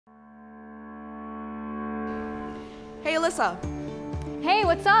Hey Alyssa! Hey,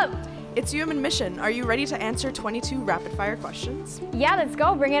 what's up? It's UM Mission. Are you ready to answer 22 rapid-fire questions? Yeah, let's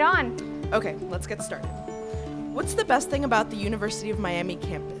go, bring it on. Okay, let's get started. What's the best thing about the University of Miami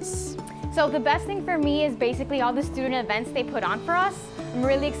campus? So the best thing for me is basically all the student events they put on for us. I'm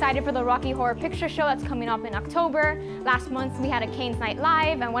really excited for the Rocky Horror Picture Show that's coming up in October. Last month we had a Canes Night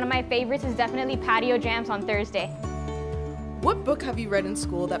Live, and one of my favorites is definitely Patio Jams on Thursday. What book have you read in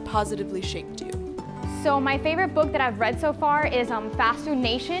school that positively shaped you? So my favorite book that I've read so far is Fast Food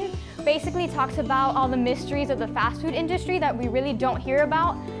Nation. Basically talks about all the mysteries of the fast food industry that we really don't hear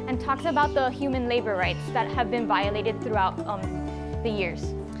about, and talks about the human labor rights that have been violated throughout the years.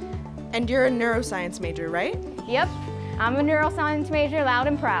 And you're a neuroscience major, right? Yep, I'm a neuroscience major, loud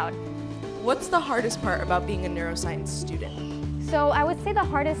and proud. What's the hardest part about being a neuroscience student? So I would say the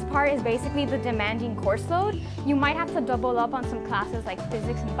hardest part is basically the demanding course load. You might have to double up on some classes like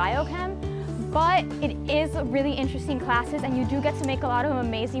physics and biochem, but it is really interesting classes, and you do get to make a lot of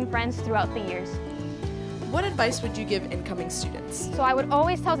amazing friends throughout the years. What advice would you give incoming students? So I would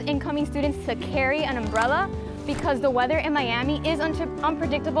always tell incoming students to carry an umbrella because the weather in Miami is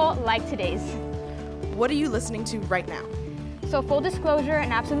unpredictable like today's. What are you listening to right now? So full disclosure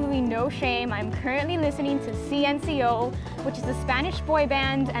and absolutely no shame, I'm currently listening to CNCO, which is a Spanish boy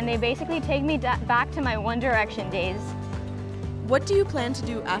band, and they basically take me back to my One Direction days. What do you plan to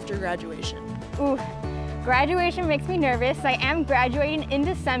do after graduation? Ooh, graduation makes me nervous. I am graduating in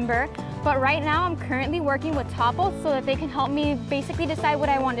December, but right now I'm currently working with Topples so that they can help me basically decide what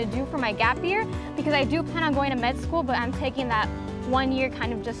I want to do for my gap year, because I do plan on going to med school, but I'm taking that 1 year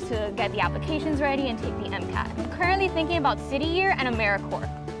kind of just to get the applications ready and take the MCAT. I'm currently thinking about City Year and AmeriCorps.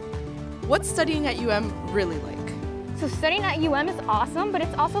 What's studying at UM really like? So studying at UM is awesome, but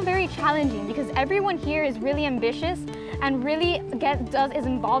it's also very challenging because everyone here is really ambitious and really is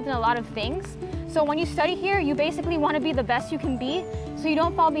involved in a lot of things. So when you study here, you basically want to be the best you can be so you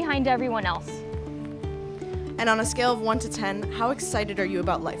don't fall behind everyone else. And on a scale of 1 to 10, how excited are you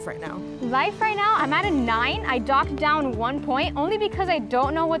about life right now? Life right now, I'm at a 9. I docked down 1 point only because I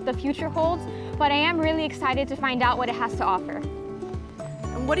don't know what the future holds, but I am really excited to find out what it has to offer.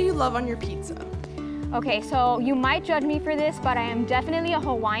 And what do you love on your pizza? Okay, so you might judge me for this, but I am definitely a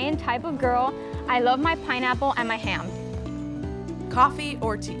Hawaiian type of girl. I love my pineapple and my ham. Coffee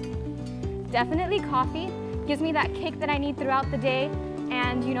or tea? Definitely coffee. Gives me that kick that I need throughout the day.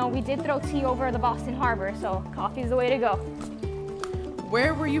 And you know, we did throw tea over the Boston Harbor, so coffee is the way to go.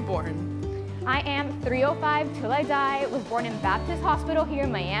 Where were you born? I am 305 till I die. Was born in Baptist Hospital here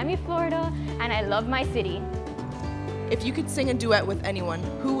in Miami, Florida, and I love my city. If you could sing a duet with anyone,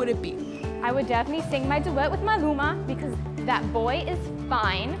 who would it be? I would definitely sing my duet with Maluma because that boy is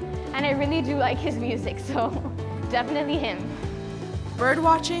fine, and I really do like his music, so definitely him. Bird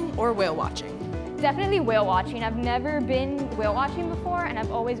watching or whale watching? Definitely whale watching. I've never been whale watching before, and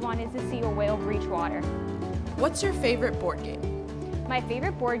I've always wanted to see a whale breach water. What's your favorite board game? My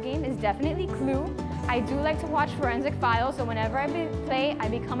favorite board game is definitely Clue. I do like to watch Forensic Files, so whenever I play, I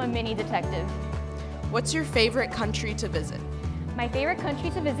become a mini detective. What's your favorite country to visit? My favorite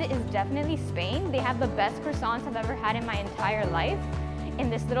country to visit is definitely Spain. They have the best croissants I've ever had in my entire life in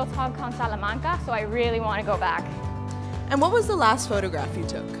this little town called Salamanca, so I really want to go back. And what was the last photograph you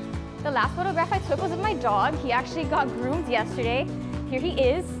took? The last photograph I took was of my dog. He actually got groomed yesterday. Here he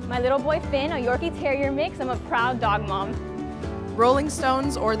is, my little boy Finn, a Yorkie Terrier mix. I'm a proud dog mom. Rolling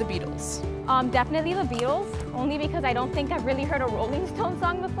Stones or the Beatles? Definitely the Beatles, only because I don't think I've really heard a Rolling Stone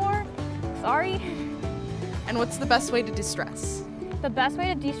song before. Sorry. And what's the best way to de-stress? The best way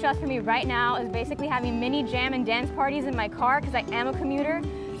to de-stress for me right now is basically having mini jam and dance parties in my car because I am a commuter.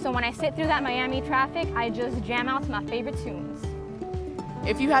 So when I sit through that Miami traffic, I just jam out to my favorite tunes.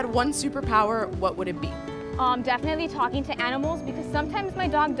 If you had one superpower, what would it be? Definitely talking to animals, because sometimes my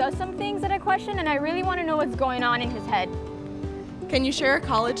dog does some things that I question and I really want to know what's going on in his head. Can you share a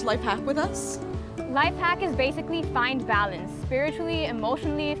college life hack with us? Life hack is basically find balance, spiritually,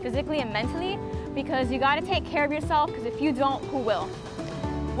 emotionally, physically, and mentally, because you got to take care of yourself, because if you don't, who will?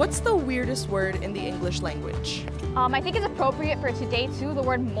 What's the weirdest word in the English language? I think it's appropriate for today too, the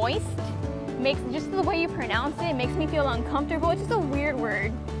word moist. Just the way you pronounce it makes me feel uncomfortable. It's just a weird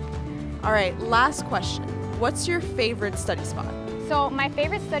word. All right, last question. What's your favorite study spot? So my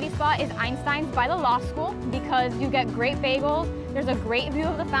favorite study spot is Einstein's by the law school because you get great bagels, there's a great view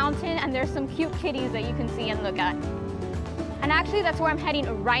of the fountain, and there's some cute kitties that you can see and look at. And actually, that's where I'm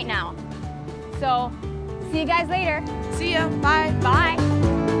heading right now. So, see you guys later. See ya, bye. Bye.